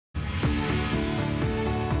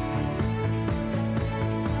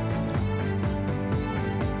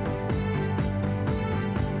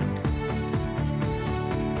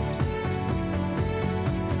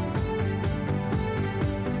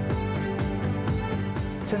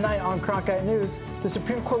Tonight on Cronkite News, the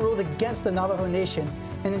Supreme Court ruled against the Navajo Nation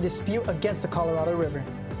in a dispute against the Colorado River.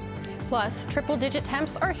 Plus, triple-digit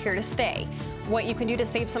temps are here to stay. What you can do to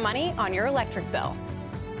save some money on your electric bill.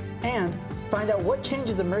 And find out what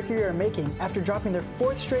changes the Mercury are making after dropping their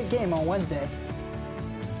 4th straight game on Wednesday.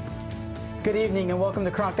 Good evening and welcome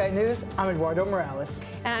to Cronkite News. I'm Eduardo Morales.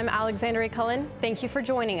 And I'm Alexandria Cullen. Thank you for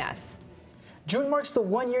joining us. June marks the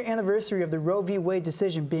 1-year anniversary of the Roe v. Wade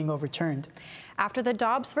decision being overturned. After the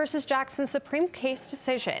Dobbs versus Jackson Supreme Case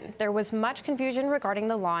decision, there was much confusion regarding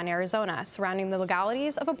the law in Arizona surrounding the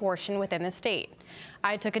legalities of abortion within the state.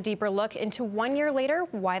 I took a deeper look into 1 year later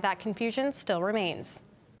why that confusion still remains.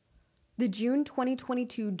 The June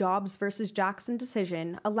 2022 Dobbs versus Jackson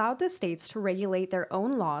decision allowed the states to regulate their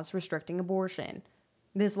own laws restricting abortion.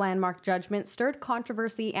 This landmark judgment stirred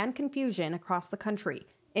controversy and confusion across the country,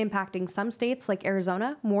 impacting some states like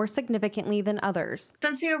Arizona more significantly than others.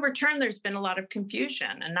 Since the overturn, there's been a lot of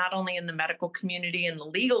confusion, and not only in the medical community and the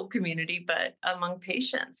legal community, but among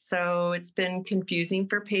patients. So it's been confusing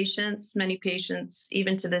for patients. Many patients,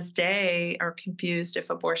 even to this day, are confused if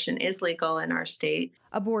abortion is legal in our state.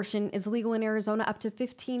 Abortion is legal in Arizona up to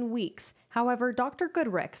 15 weeks. However, Dr.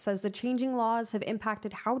 Goodrick says the changing laws have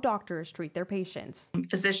impacted how doctors treat their patients.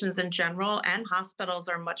 Physicians in general and hospitals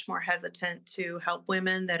are much more hesitant to help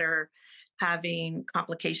women that are having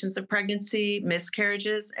complications of pregnancy,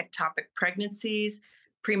 miscarriages, ectopic pregnancies,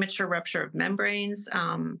 premature rupture of membranes.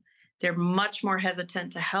 They're much more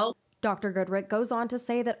hesitant to help. Dr. Goodrick goes on to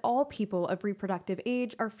say that all people of reproductive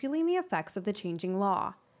age are feeling the effects of the changing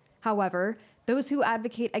law. However, those who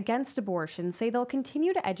advocate against abortion say they'll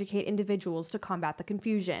continue to educate individuals to combat the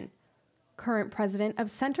confusion. Current president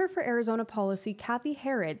of Center for Arizona Policy, Kathy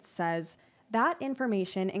Harrods, says that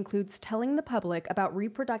information includes telling the public about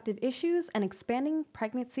reproductive issues and expanding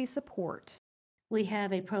pregnancy support. We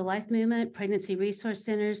have a pro-life movement, pregnancy resource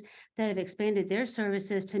centers that have expanded their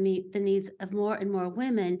services to meet the needs of more and more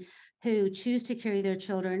women who choose to carry their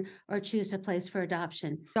children or choose to place for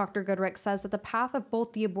adoption. Dr. Goodrick says that the path of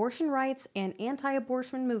both the abortion rights and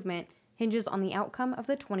anti-abortion movement hinges on the outcome of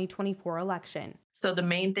the 2024 election. So the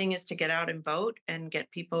main thing is to get out and vote and get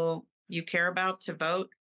people you care about to vote.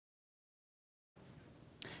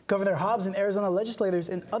 Governor Hobbs and Arizona legislators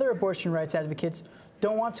and other abortion rights advocates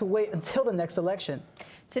don't want to wait until the next election.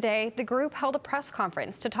 Today, the group held a press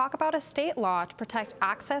conference to talk about a state law to protect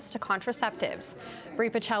access to contraceptives.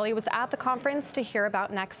 Brophy Pacelli was at the conference to hear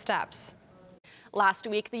about next steps. Last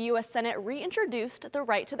week, the U.S. Senate reintroduced the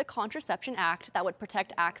Right to the Contraception Act that would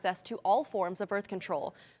protect access to all forms of birth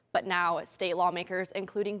control. But now, state lawmakers,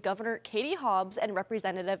 including Governor Katie Hobbs and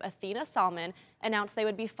Representative Athena Salmon, announced they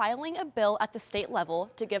would be filing a bill at the state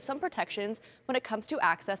level to give some protections when it comes to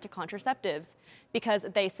access to contraceptives, because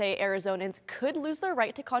they say Arizonans could lose their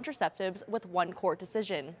right to contraceptives with one court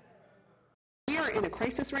decision. We are in a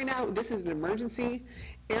crisis right now. This is an emergency.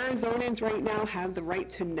 Arizonans right now have the right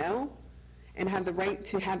to know and have the right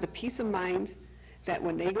to have the peace of mind that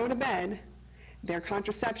when they go to bed, their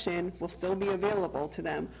contraception will still be available to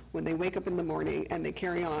them when they wake up in the morning and they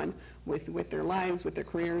carry on with their lives, with their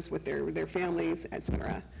careers, with their families,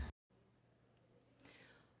 etc.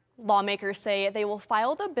 Lawmakers say they will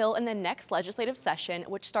file the bill in the next legislative session,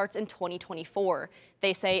 which starts in 2024.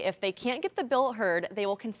 They say if they can't get the bill heard, they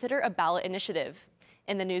will consider a ballot initiative.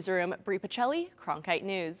 In the newsroom, Brophy Pacelli, Cronkite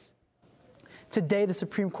News. Today, the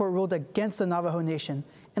Supreme Court ruled against the Navajo Nation,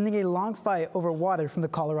 ending a long fight over water from the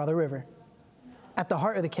Colorado River. At the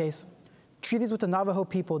heart of the case, treaties with the Navajo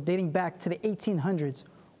people dating back to the 1800s.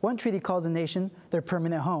 One treaty calls the nation their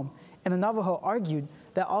permanent home, and the Navajo argued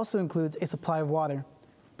that also includes a supply of water.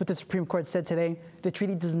 But the Supreme Court said today the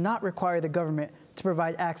treaty does not require the government to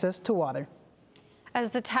provide access to water.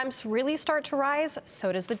 As the temps really start to rise,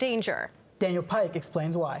 so does the danger. Daniel Pike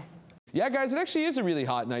explains why. Yeah, guys, it actually is a really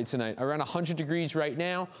hot night tonight. Around 100 degrees right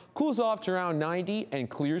now, cools off to around 90 and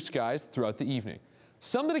clear skies throughout the evening.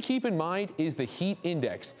 Something to keep in mind is the heat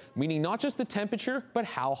index, meaning not just the temperature, but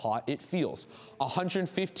how hot it feels.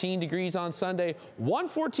 115 degrees on Sunday,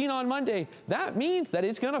 114 on Monday. That means that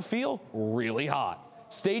it's going to feel really hot.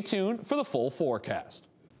 Stay tuned for the full forecast.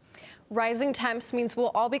 Rising temps means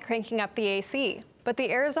we'll all be cranking up the AC, but the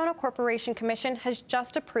Arizona Corporation Commission has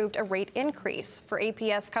just approved a rate increase for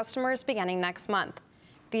APS customers beginning next month.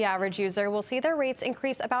 The average user will see their rates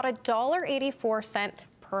increase about $1.84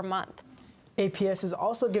 per month. APS is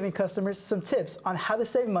also giving customers some tips on how to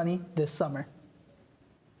save money this summer.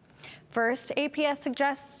 First, APS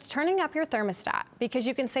suggests turning up your thermostat because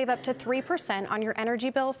you can save up to 3% on your energy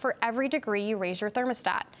bill for every degree you raise your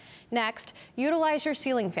thermostat. Next, utilize your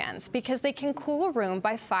ceiling fans because they can cool a room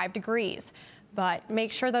by 5 degrees. But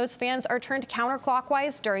make sure those fans are turned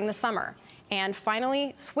counterclockwise during the summer. And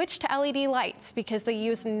finally, switch to LED lights because they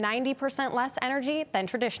use 90% less energy than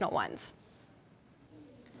traditional ones.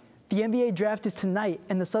 The NBA draft is tonight,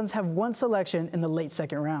 and the Suns have one selection in the late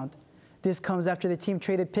second round. This comes after the team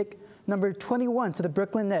traded pick number 21 to the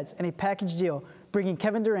Brooklyn Nets in a package deal, bringing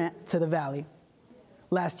Kevin Durant to the Valley.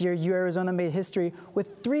 Last year, Arizona made history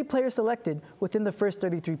with 3 players selected within the first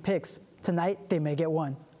 33 picks. Tonight, they may get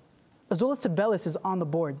one. Azuolas Tubelis is on the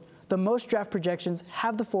board. The most draft projections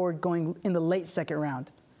have the forward going in the late second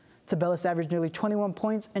round. Tubelis averaged nearly 21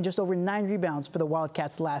 points and just over 9 rebounds for the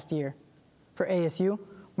Wildcats last year. For ASU,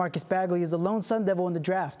 Marcus Bagley is the lone Sun Devil in the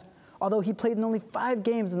draft. Although he played in only 5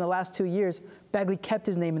 games in the last 2 years, Bagley kept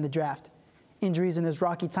his name in the draft. Injuries in his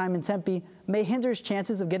rocky time in Tempe may hinder his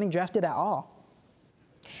chances of getting drafted at all.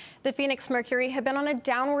 The Phoenix Mercury have been on a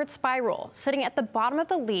downward spiral, sitting at the bottom of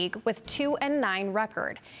the league with 2-9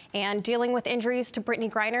 record, and dealing with injuries to Brittany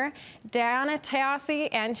Griner, Diana Taurasi,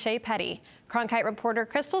 and Shea Petty. Cronkite reporter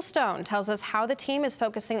Crystal Stone tells us how the team is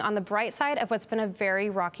focusing on the bright side of what's been a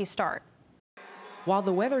very rocky start. While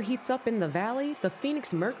the weather heats up in the Valley, the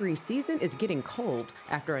Phoenix Mercury season is getting cold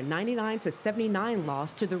after a 99-79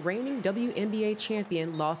 loss to the reigning WNBA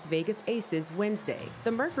champion Las Vegas Aces Wednesday.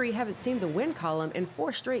 The Mercury haven't seen the win column in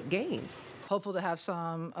 4 straight games. Hopeful to have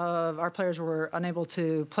some of our players who were unable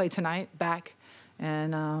to play tonight back,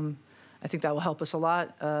 and I think that will help us a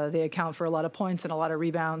lot. They account for a lot of points and a lot of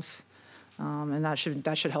rebounds, and that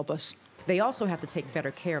should help us. They also have to take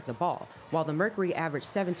better care of the ball. While the Mercury averaged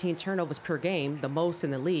 17 turnovers per game, the most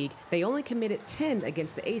in the league, they only committed 10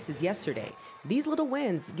 against the Aces yesterday. These little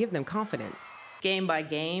wins give them confidence. Game by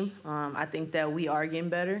game, I think that we are getting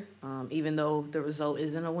better, even though the result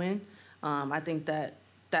isn't a win. I think that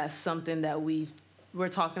that's something that we're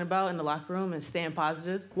talking about in the locker room and staying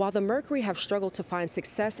positive. While the Mercury have struggled to find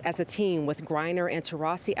success as a team with Griner and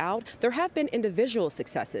Taurasi out, there have been individual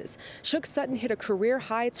successes. Shook Sutton hit a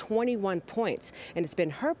career-high 21 points, and it's been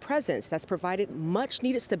her presence that's provided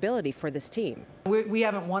much-needed stability for this team. We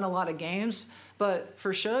haven't won a lot of games, but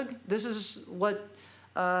for Shook, this is what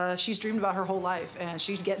she's dreamed about her whole life, and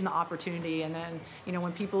she's getting the opportunity. And then,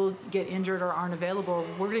 when people get injured or aren't available,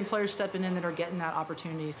 we're getting players stepping in that are getting that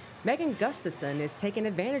opportunity. Megan Gustafson is taking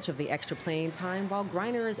advantage of the extra playing time while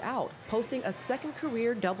Griner is out, posting a second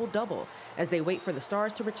career double-double. As they wait for the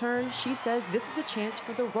stars to return, she says this is a chance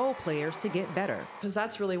for the role players to get better. Because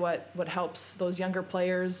that's really what helps those younger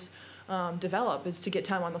players develop, is to get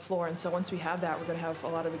time on the floor. And so once we have that, we're going to have a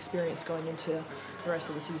lot of experience going into the rest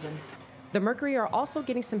of the season. The Mercury are also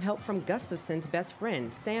getting some help from Gustafson's best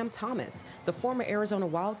friend, Sam Thomas. The former Arizona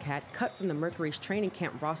Wildcat, cut from the Mercury's training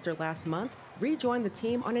camp roster last month, rejoined the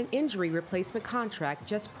team on an injury replacement contract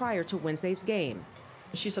just prior to Wednesday's game.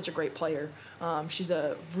 She's such a great player. She's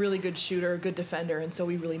a really good shooter, good defender, and so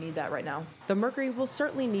we really need that right now. The Mercury will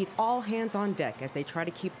certainly need all hands on deck as they try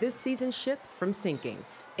to keep this season's ship from sinking.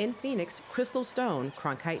 In Phoenix, Crystal Stone,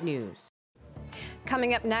 Cronkite News.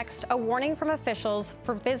 Coming up next, a warning from officials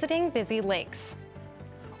for visiting busy lakes.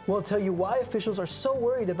 We'll tell you why officials are so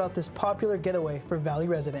worried about this popular getaway for Valley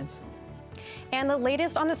residents. And the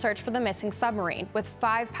latest on the search for the missing submarine, with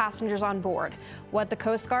 5 passengers on board. What the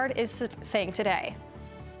Coast Guard is saying today.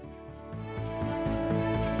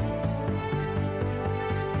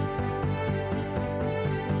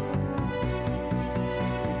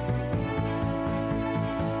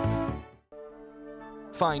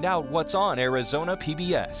 Find out what's on Arizona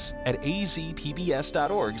PBS at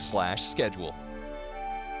azpbs.org/schedule.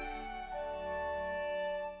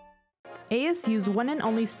 ASU's one and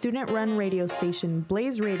only student-run radio station,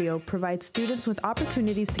 Blaze Radio, provides students with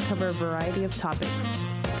opportunities to cover a variety of topics.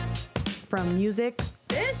 From music,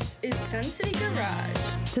 this is Sun City Garage,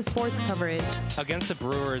 to sports coverage. Against the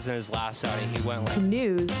Brewers in his last outing, he went to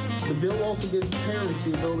news. The bill also gives parents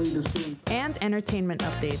the ability to sue. And entertainment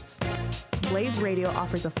updates. Blaze Radio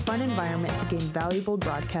offers a fun environment to gain valuable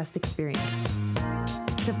broadcast experience.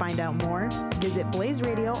 To find out more, visit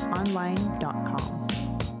blazeradioonline.com.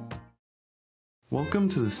 Welcome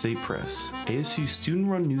to the State Press, ASU's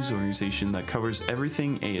student-run news organization that covers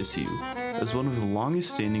everything ASU. As one of the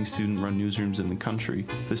longest-standing student-run newsrooms in the country,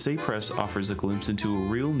 the State Press offers a glimpse into a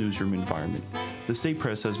real newsroom environment. The State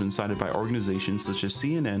Press has been cited by organizations such as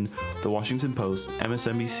CNN, The Washington Post,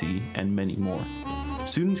 MSNBC, and many more.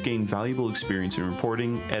 Students gain valuable experience in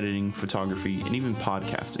reporting, editing, photography, and even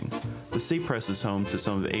podcasting. The State Press is home to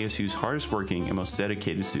some of ASU's hardest working and most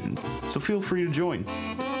dedicated students, so feel free to join.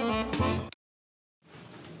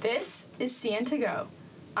 This is CN to Go.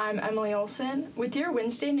 I'm Emily Olson with your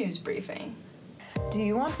Wednesday news briefing. Do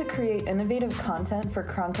you want to create innovative content for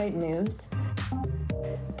Cronkite News?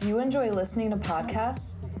 Do you enjoy listening to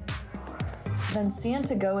podcasts? Then CN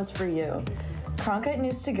To Go is for you. Cronkite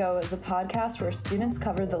News To Go is a podcast where students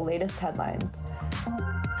cover the latest headlines.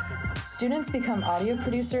 Students become audio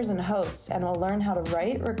producers and hosts and will learn how to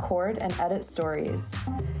write, record, and edit stories.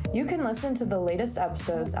 You can listen to the latest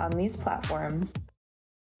episodes on these platforms.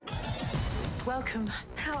 Welcome.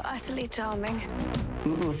 How utterly charming.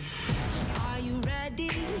 Are you ready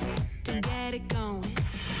to get it going?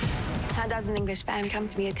 How does an English fan come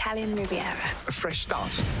to be Italian Riviera? A fresh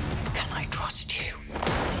start. Can I trust you?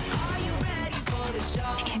 Are you ready for the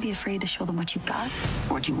show? You can't be afraid to show them what you've got,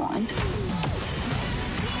 what you want.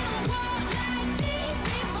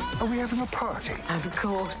 Are we having a party? Of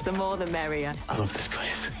course, the more the merrier. I love this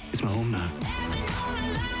place. It's my home now.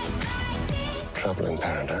 Trouble in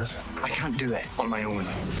paradise. I can't do it on my own.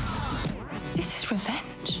 This is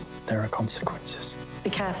revenge. There are consequences. Be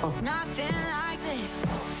careful. Nothing like this.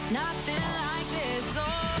 Nothing like this. Oh.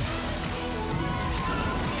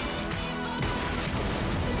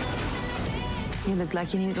 You look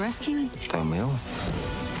like you need rescuing. Don't we all?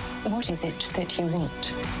 What is it that you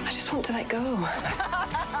want? I just want to let go.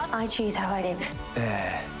 I choose how I live.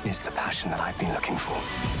 There is the passion that I've been looking for.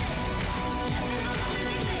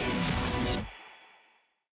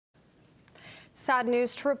 Sad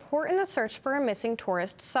news to report in the search for a missing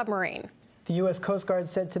tourist submarine. The U.S. Coast Guard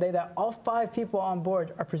said today that all 5 people on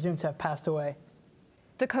board are presumed to have passed away.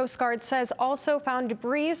 The Coast Guard says also found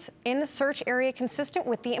debris in the search area consistent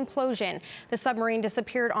with the implosion. The submarine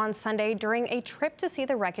disappeared on Sunday during a trip to see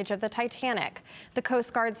the wreckage of the Titanic. The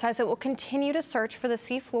Coast Guard says it will continue to search for the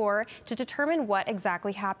seafloor to determine what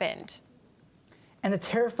exactly happened. And a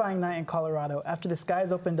terrifying night in Colorado after the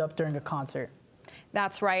skies opened up during a concert.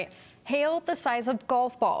 That's right. Hail the size of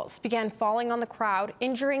golf balls began falling on the crowd,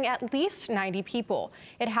 injuring at least 90 people.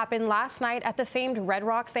 It happened last night at the famed Red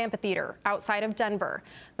Rocks Amphitheater outside of Denver.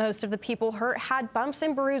 Most of the people hurt had bumps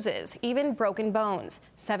and bruises, even broken bones.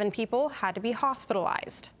 7 people had to be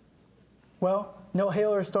hospitalized. Well, no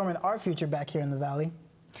hail or storm in our future back here in the valley.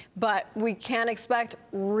 But we can expect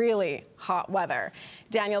really hot weather.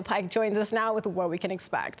 Daniel Pike joins us now with what we can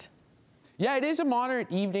expect. Yeah, it is a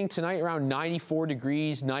moderate evening tonight, around 94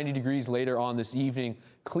 degrees, 90 degrees later on this evening.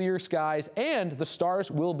 Clear skies, and the stars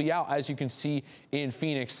will be out, as you can see in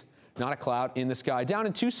Phoenix. Not a cloud in the sky. Down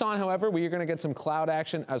in Tucson, however, we are going to get some cloud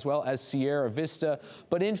action as well as Sierra Vista.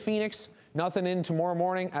 But in Phoenix, nothing in tomorrow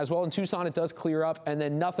morning. As well in Tucson, it does clear up, and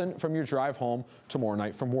then nothing from your drive home tomorrow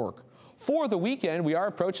night from work. For the weekend, we are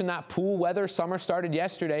approaching that pool weather. Summer started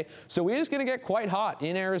yesterday, so it is going to get quite hot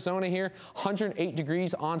in Arizona here. 108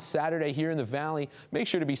 degrees on Saturday here in the valley. Make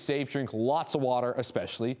sure to be safe. Drink lots of water,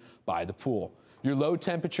 especially by the pool. Your low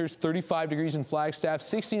temperatures, 35 degrees in Flagstaff,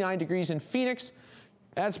 69 degrees in Phoenix.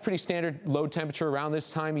 That's a pretty standard low temperature around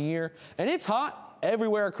this time of year. And it's hot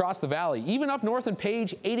everywhere across the valley. Even up north in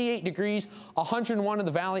Page, 88 degrees, 101 in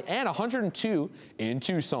the valley, and 102 in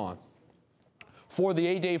Tucson. For the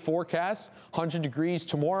 8-day forecast, 100 degrees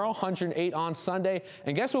tomorrow, 108 on Sunday.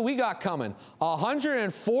 And guess what we got coming?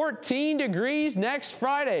 114 degrees next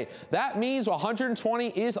Friday. That means 120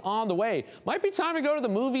 is on the way. Might be time to go to the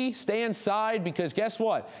movie, stay inside, because guess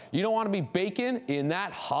what? You don't want to be baking in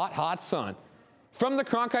that hot, hot sun. From the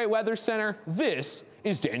Cronkite Weather Center, this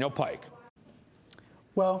is Daniel Pike.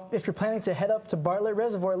 Well, if you're planning to head up to Bartlett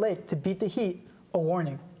Reservoir Lake to beat the heat, a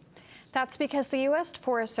warning. That's because the U.S.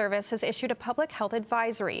 Forest Service has issued a public health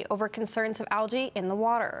advisory over concerns of algae in the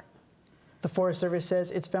water. The Forest Service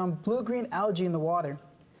says it's found blue-green algae in the water.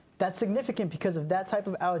 That's significant because of that type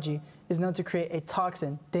of algae is known to create a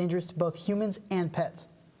toxin dangerous to both humans and pets.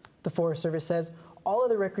 The Forest Service says all of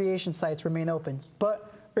the recreation sites remain open,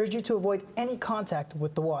 but urge you to avoid any contact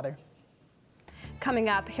with the water. Coming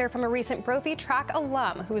up, hear from a recent Brophy track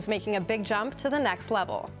alum who is making a big jump to the next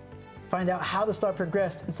level. Find out how the star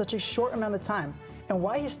progressed in such a short amount of time and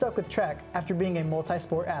why he stuck with track after being a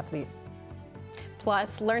multi-sport athlete.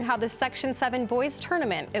 Plus, learn how the Section 7 boys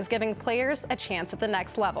tournament is giving players a chance at the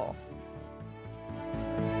next level.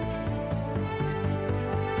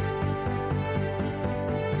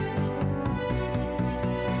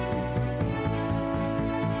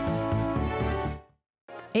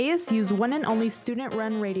 ASU's one and only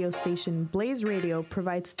student-run radio station, Blaze Radio,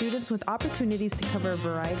 provides students with opportunities to cover a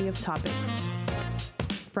variety of topics.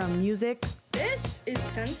 From music, This is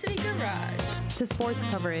Sun City Garage, to sports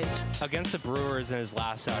coverage, Against the Brewers in his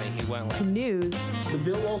last outing, he went to news, The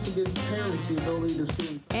bill also gives parents the ability to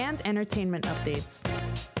sue. and entertainment updates.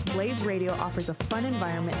 Blaze Radio offers a fun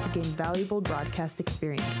environment to gain valuable broadcast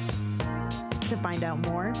experience. To find out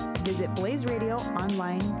more, visit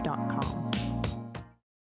blazeradioonline.com.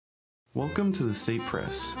 Welcome to the State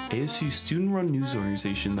Press, ASU's student-run news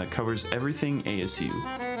organization that covers everything ASU.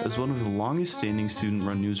 As one of the longest-standing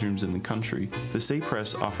student-run newsrooms in the country, the State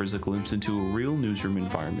Press offers a glimpse into a real newsroom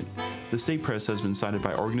environment. The State Press has been cited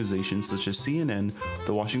by organizations such as CNN,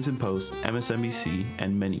 The Washington Post, MSNBC,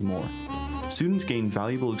 and many more. Students gain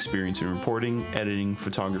valuable experience in reporting, editing,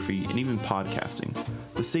 photography, and even podcasting.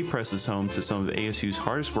 The State Press is home to some of ASU's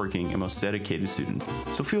hardest-working and most dedicated students,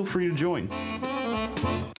 so feel free to join.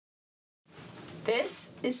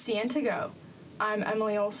 This is CN to Go. I'm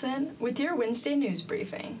Emily Olson with your Wednesday news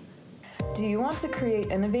briefing. Do you want to create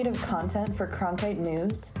innovative content for Cronkite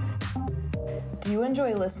News? Do you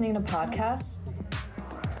enjoy listening to podcasts?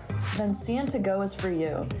 Then CN to Go is for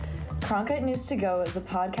you. Cronkite News to Go is a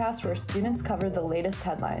podcast where students cover the latest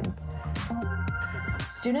headlines.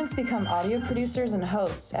 Students become audio producers and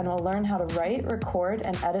hosts and will learn how to write, record,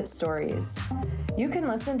 and edit stories. You can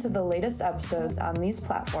listen to the latest episodes on these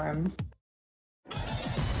platforms.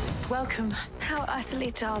 Welcome. How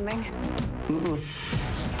utterly charming.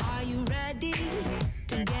 Are you ready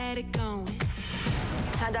to get it going?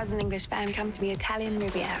 How does an English fan come to be Italian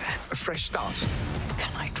Riviera? A fresh start.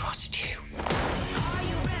 Can I trust you? Are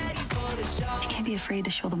you ready for the show? You can't be afraid to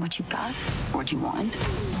show them what you've got, what you want.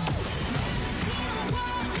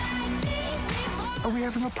 Are we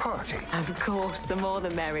having a party? Of course, the more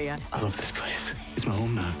the merrier. I love this place. It's my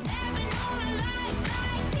home now.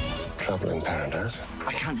 Trouble in paradise.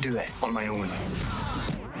 I can't do it on my own.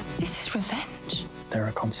 This is revenge. There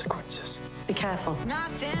are consequences. Be careful.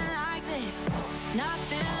 Nothing like this.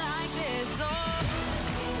 Nothing like this. Oh.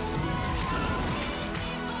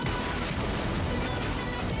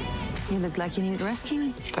 You look like you need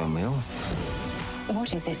rescuing. Don't we all?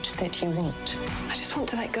 What is it that you want? I just want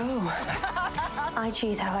to let go. I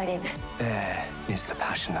choose how I live. There is the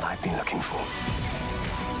passion that I've been looking for.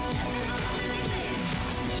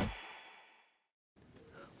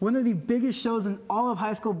 One of the biggest shows in all of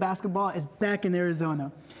high school basketball is back in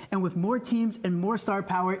Arizona, and with more teams and more star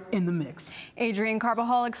power in the mix. Adrian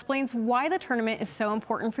Carbajal explains why the tournament is so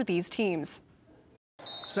important for these teams.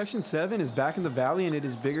 Section 7 is back in the Valley, and it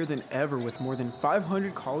is bigger than ever, with more than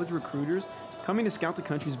 500 college recruiters coming to scout the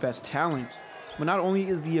country's best talent. But not only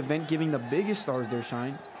is the event giving the biggest stars their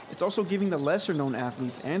shine, it's also giving the lesser-known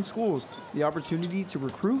athletes and schools the opportunity to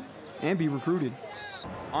recruit and be recruited.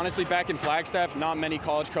 Honestly, back in Flagstaff, not many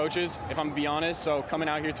college coaches, if I'm to be honest, so coming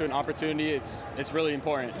out here to an opportunity, it's really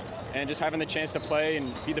important. And just having the chance to play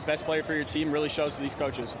and be the best player for your team really shows to these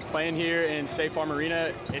coaches. Playing here in State Farm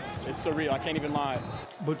Arena, it's surreal, I can't even lie.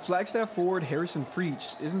 But Flagstaff forward Harrison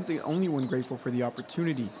Freach isn't the only one grateful for the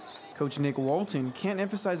opportunity. Coach Nick Walton can't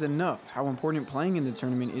emphasize enough how important playing in the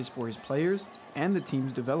tournament is for his players and the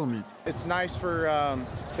team's development. It's nice for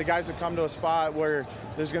the guys to come to a spot where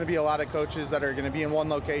there's going to be a lot of coaches that are going to be in one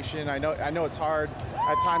location. I know it's hard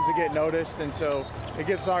at times to get noticed, and so it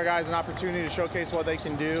gives our guys an opportunity to showcase what they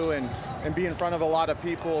can do and be in front of a lot of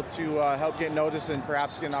people to help get noticed and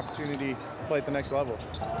perhaps get an opportunity to play at the next level.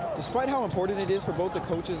 Despite how important it is for both the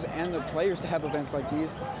coaches and the players to have events like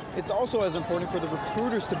these, it's also as important for the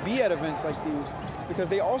recruiters to be at events like these because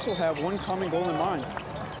they also have one common goal in mind.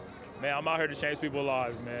 Man, I'm out here to change people's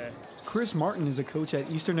lives, man. Chris Martin is a coach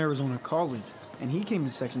at Eastern Arizona College, and he came to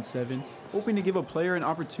Section 7 hoping to give a player an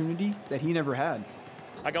opportunity that he never had.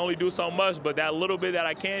 I can only do so much, but that little bit that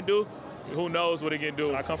I can do, who knows what it can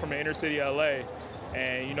do. I come from the inner city of LA,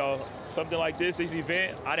 and you know, something like this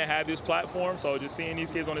event, I didn't have this platform, so just seeing these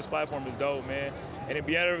kids on this platform is dope, man. And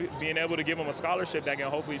then being able to give them a scholarship that can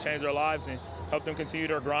hopefully change their lives and help them continue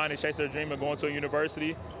their grind and chase their dream of going to a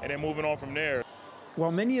university and then moving on from there.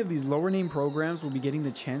 While many of these lower-name programs will be getting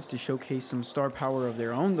the chance to showcase some star power of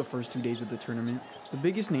their own the first 2 days of the tournament, the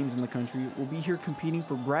biggest names in the country will be here competing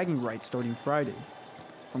for bragging rights starting Friday.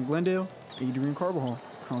 From Glendale, Adrian Carbajal,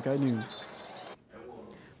 Cronkite News.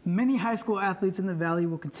 Many high school athletes in the Valley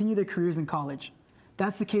will continue their careers in college.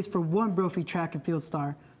 That's the case for one Brophy track and field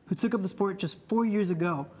star who took up the sport just 4 years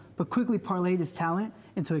ago, but quickly parlayed his talent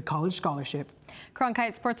into a college scholarship.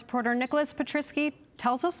 Cronkite sports reporter Nicholas Petrisky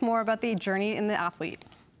tells us more about the journey in the athlete.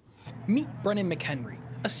 Meet Brennan McHenry,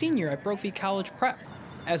 a senior at Brophy College Prep.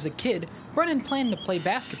 As a kid, Brennan planned to play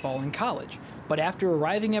basketball in college, but after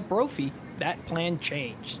arriving at Brophy, that plan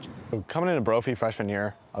changed. Coming into Brophy freshman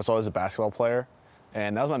year, I was always a basketball player,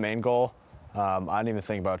 and that was my main goal. I didn't even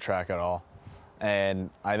think about track at all. And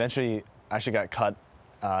I eventually actually got cut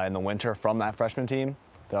in the winter from that freshman team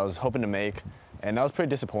that I was hoping to make, and that was pretty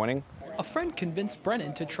disappointing. A friend convinced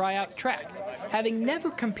Brennan to try out track, having never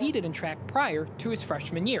competed in track prior to his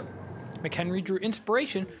freshman year. McHenry drew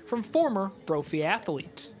inspiration from former Brophy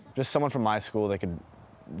athletes. Just someone from my school that could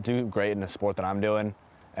do great in the sport that I'm doing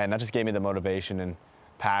And that just gave me the motivation and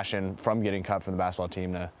passion from getting cut from the basketball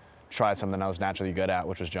team to try something I was naturally good at,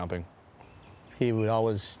 which was jumping. He would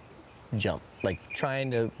always jump, like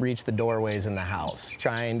trying to reach the doorways in the house,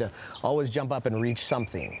 trying to always jump up and reach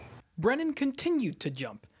something. Brennan continued to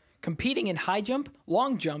jump, competing in high jump,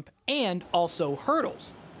 long jump, and also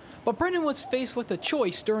hurdles. But Brennan was faced with a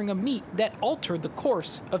choice during a meet that altered the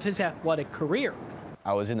course of his athletic career.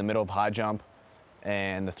 I was in the middle of high jump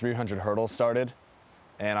and the 300 hurdles started,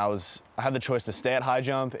 and I had the choice to stay at high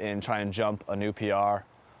jump and try and jump a new PR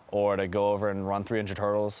or to go over and run 300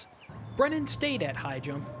 hurdles. Brennan stayed at high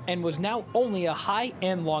jump and was now only a high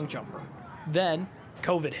and long jumper. Then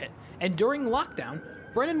COVID hit, and during lockdown,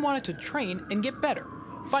 Brennan wanted to train and get better,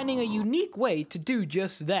 finding a unique way to do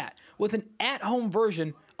just that with an at-home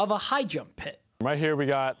version of a high jump pit. Right here we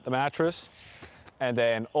got the mattress and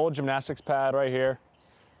an old gymnastics pad right here.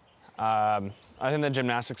 I think the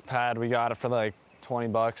gymnastics pad, we got it for like 20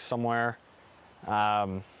 bucks somewhere.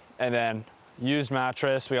 And then used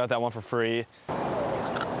mattress, we got that one for free.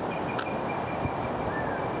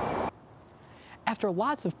 After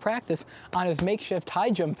lots of practice on his makeshift high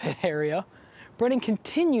jump pit area, Brennan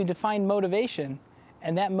continued to find motivation,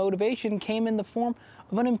 and that motivation came in the form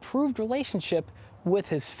of an improved relationship with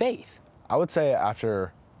his faith. I would say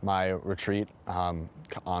after my retreat on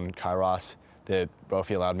Kairos that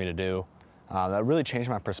Brophy allowed me to do, that really changed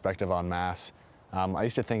my perspective on Mass. I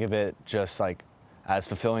used to think of it just like as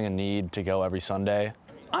fulfilling a need to go every Sunday.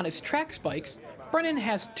 On his track spikes, Brennan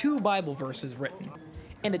has 2 Bible verses written,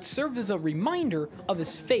 and it serves as a reminder of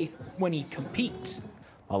his faith when he competes.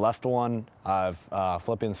 My left one, I have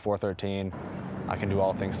Philippians 4:13. I can do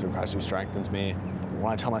all things through Christ who strengthens me.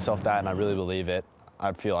 When I tell myself that and I really believe it,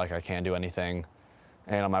 I feel like I can do anything.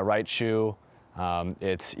 And on my right shoe,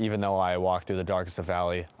 it's even though I walk through the darkest of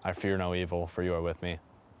valley, I fear no evil, for you are with me.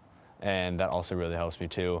 And that also really helps me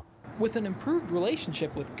too. With an improved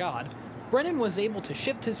relationship with God, Brennan was able to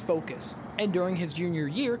shift his focus and during his junior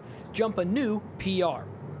year, jump a new PR,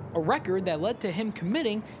 a record that led to him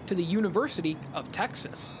committing to the University of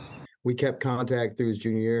Texas. We kept contact through his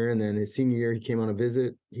junior year, and then his senior year, he came on a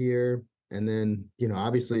visit here. And then,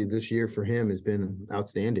 obviously this year for him has been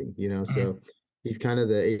outstanding, so he's kind of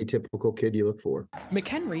the atypical kid you look for.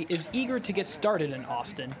 McHenry is eager to get started in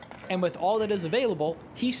Austin, and with all that is available,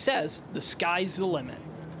 he says the sky's the limit.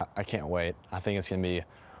 I can't wait. I think it's going to be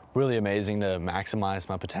really amazing to maximize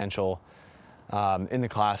my potential in the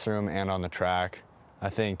classroom and on the track. I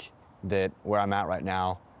think that where I'm at right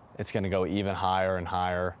now, it's going to go even higher and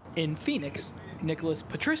higher. In Phoenix, Nicholas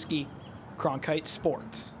Patrisky, Cronkite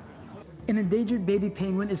Sports. An endangered baby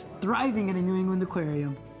penguin is thriving in a New England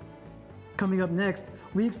aquarium. Coming up next,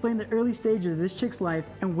 we explain the early stages of this chick's life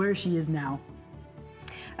and where she is now.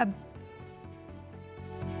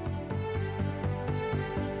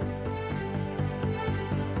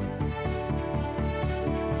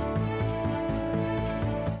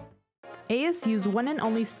 ASU's one and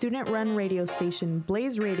only student-run radio station,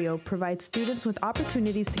 Blaze Radio, provides students with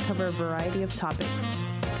opportunities to cover a variety of topics.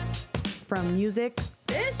 From music,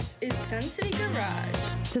 this is Sun City Garage,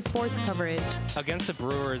 to sports coverage, Against the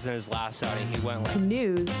Brewers in his last outing, he went to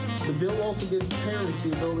news. The bill also gives parents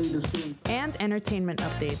the ability to sue. And entertainment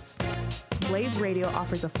updates. Blaze Radio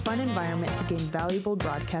offers a fun environment to gain valuable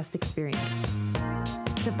broadcast experience.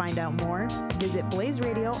 To find out more, visit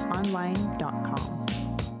blazeradioonline.com.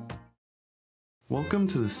 Welcome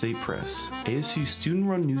to the State Press, ASU's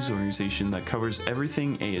student-run news organization that covers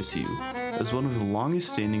everything ASU. As one of the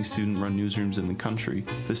longest-standing student-run newsrooms in the country,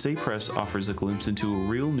 the State Press offers a glimpse into a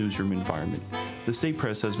real newsroom environment. The State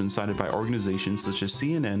Press has been cited by organizations such as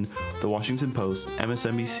CNN, The Washington Post,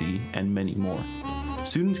 MSNBC, and many more.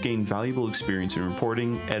 Students gain valuable experience in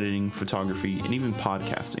reporting, editing, photography, and even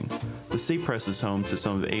podcasting. The State Press is home to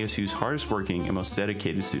some of ASU's hardest-working and most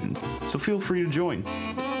dedicated students, so feel free to join.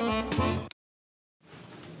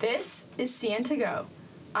 This is CN to Go.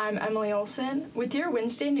 I'm Emily Olson with your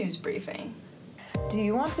Wednesday news briefing. Do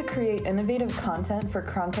you want to create innovative content for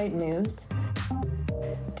Cronkite News?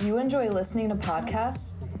 Do you enjoy listening to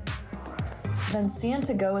podcasts? Then CN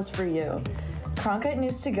to Go is for you. Cronkite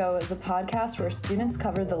News to Go is a podcast where students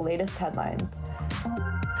cover the latest headlines.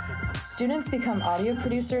 Students become audio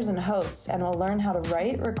producers and hosts and will learn how to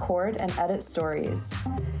write, record, and edit stories.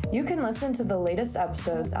 You can listen to the latest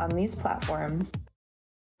episodes on these platforms.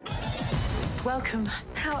 Welcome.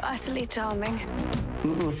 How utterly charming.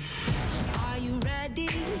 Are you ready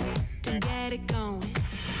to get it going?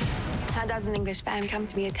 How does an English fan come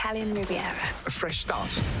to be Italian Riviera? A fresh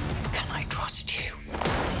start. Can I trust you?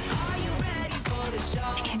 Are you ready for the show?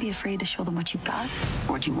 You can't be afraid to show them what you've got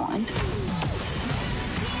or what you want.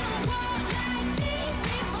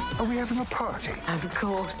 Are we having a party? Of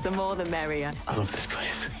course, the more the merrier. I love this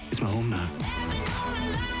place. It's my home now.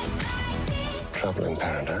 Trouble in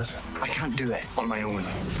paradise. I can't do it on my own.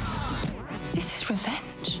 This is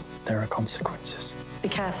revenge. There are consequences. Be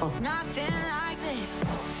careful. Nothing like this.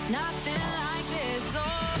 Nothing like this.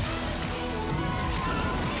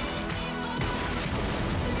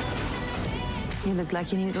 Oh. You look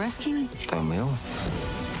like you need rescuing. Don't we all?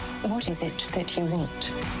 What is it that you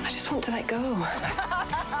want? I just want to let go.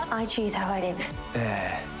 I choose how I live.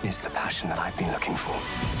 There is the passion that I've been looking for.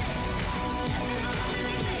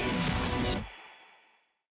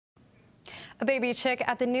 A baby chick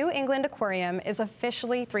at the New England Aquarium is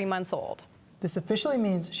officially 3 months old. This officially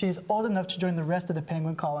means she is old enough to join the rest of the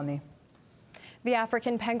penguin colony. The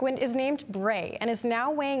African penguin is named Bray and is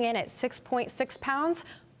now weighing in at 6.6 pounds,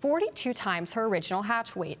 42 times her original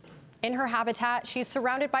hatch weight. In her habitat, she's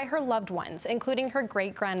surrounded by her loved ones, including her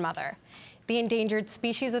great-grandmother. The endangered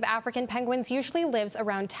species of African penguins usually lives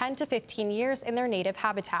around 10 to 15 years in their native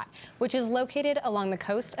habitat, which is located along the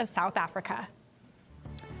coast of South Africa.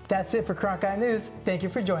 That's it for Cronkite News. Thank you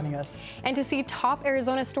for joining us. And to see top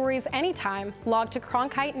Arizona stories anytime, log to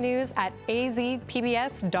Cronkite News at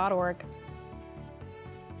azpbs.org.